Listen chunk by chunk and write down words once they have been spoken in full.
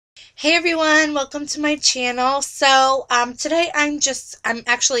Hey everyone, welcome to my channel. Today I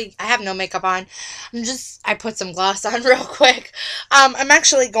have no makeup on. I put some gloss on real quick. I'm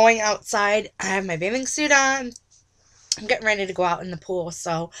actually going outside. I have my bathing suit on. I'm getting ready to go out in the pool.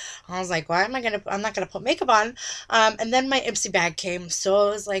 So I was like, I'm not gonna put makeup on. And then my ipsy bag came. So I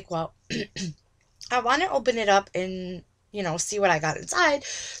was like, well, I want to open it up and, see what I got inside.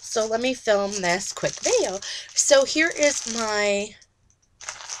 So let me film this quick video. So here is my,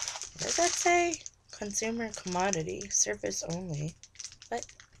 what does that say? Consumer commodity, surface only. What?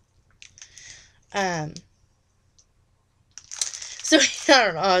 Um, so I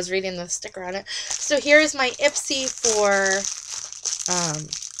don't know, I was reading the sticker on it. So here is my Ipsy for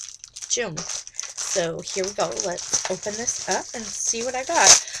June. So here we go. Let's open this up and see what I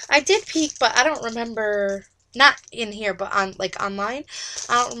got. I did peek, but I don't remember, not in here, but online.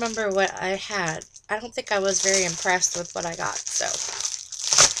 I don't remember what I had. I don't think I was very impressed with what I got. So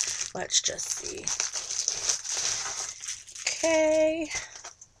let's just see. Okay.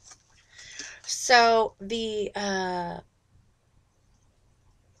 So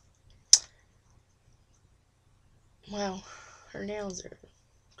wow, her nails are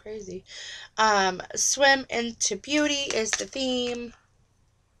crazy. Swim into beauty is the theme.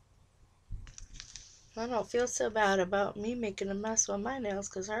 I don't feel so bad about me making a mess with my nails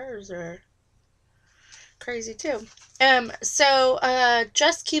because hers are crazy too.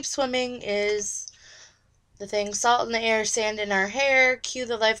 Just keep swimming is the thing. Salt in the air, sand in our hair. Cue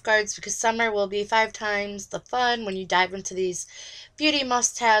the lifeguards because summer will be 5 times the fun when you dive into these beauty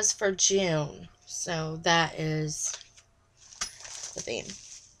must-haves for June. So that is the theme.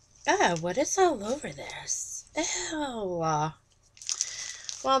 Oh, what is all over this? Ew.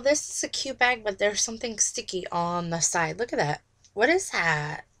 Well, this is a cute bag, but there's something sticky on the side. Look at that. What is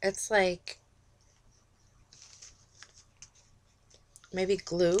that? It's like maybe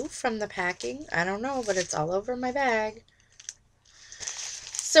glue from the packing. I don't know, but it's all over my bag.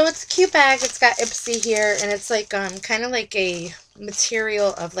 So it's a cute bag. It's got Ipsy here, and it's like kind of like a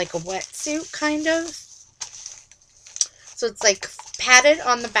material of like a wetsuit kind of. So it's like padded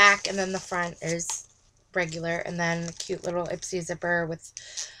on the back, and then the front is regular, and then a cute little Ipsy zipper with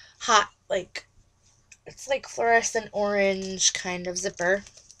hot, like, it's like fluorescent orange kind of zipper.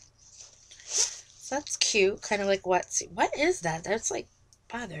 So that's cute, kind of like wetsuit. What is that? That's like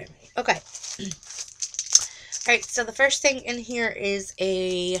bothering me. Okay. Alright, so the first thing in here is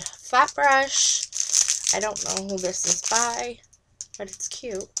a flat brush. I don't know who this is by, but it's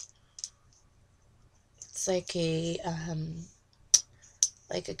cute. It's like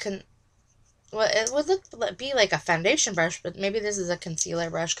well, it would be like a foundation brush, but maybe this is a concealer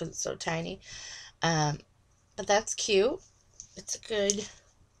brush because it's so tiny. But that's cute. It's a good,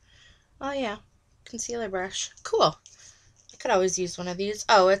 oh yeah, concealer brush. Cool. I could always use one of these.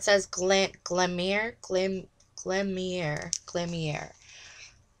 Oh, it says Glamier.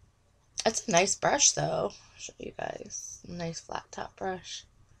 It's a nice brush, though. I'll show you guys. Nice flat top brush.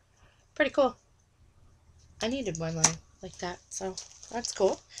 Pretty cool. I needed one like that, so that's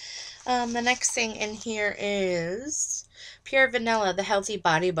cool. The next thing in here is Pure Vanilla, the Healthy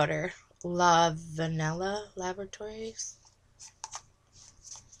Body Butter. La Vanilla Laboratories.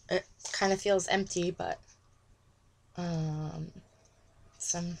 It kind of feels empty, but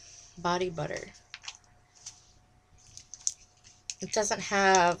some body butter. It doesn't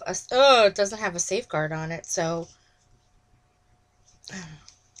have a safeguard on it, so it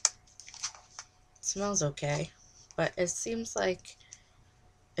smells okay, but it seems like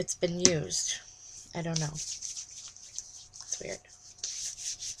it's been used. I don't know. It's weird.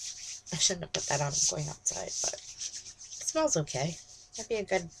 I shouldn't have put that on going outside, but it smells okay. That'd be a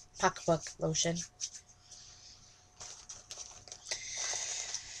good pocketbook lotion.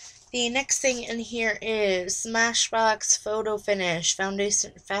 The next thing in here is Smashbox Photo Finish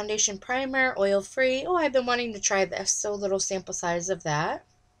Foundation Primer, oil free. Oh, I've been wanting to try this. So little sample size of that.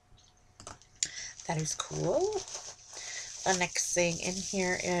 That is cool. The next thing in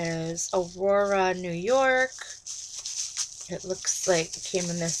here is Aurora, New York. It looks like it came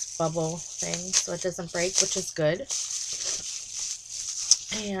in this bubble thing, so it doesn't break, which is good.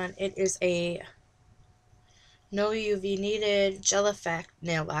 And it is a no UV needed gel effect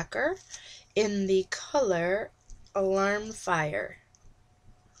nail lacquer in the color Alarm Fire.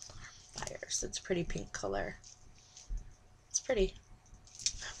 So it's a pretty pink color. It's pretty.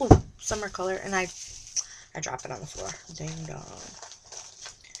 Ooh, summer color, and I drop it on the floor. Ding dong.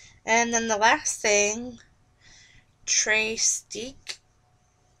 And then the last thing, Tray Steak.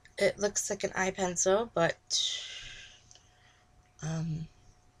 It looks like an eye pencil, but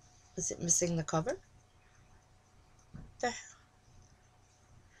is it missing the cover? The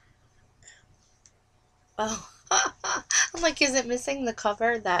Oh, I'm like, is it missing the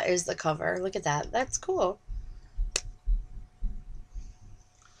cover? That is the cover. Look at that. That's cool.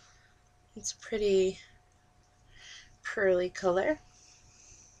 It's a pretty pearly color.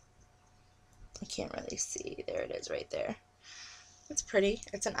 I can't really see. There it is right there. It's pretty.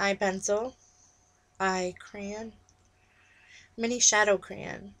 It's an eye pencil, eye crayon, mini shadow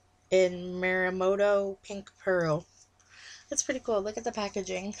crayon in Marimoto Pink Pearl. That's pretty cool. Look at the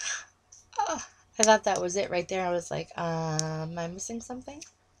packaging. Oh, I thought that was it right there. I was like, am I missing something?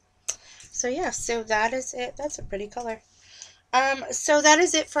 So yeah, so that is it. That's a pretty color. So that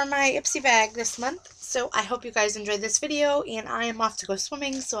is it for my Ipsy bag this month. So I hope you guys enjoyed this video, and I am off to go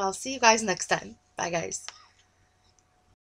swimming, so I'll see you guys next time. Bye, guys.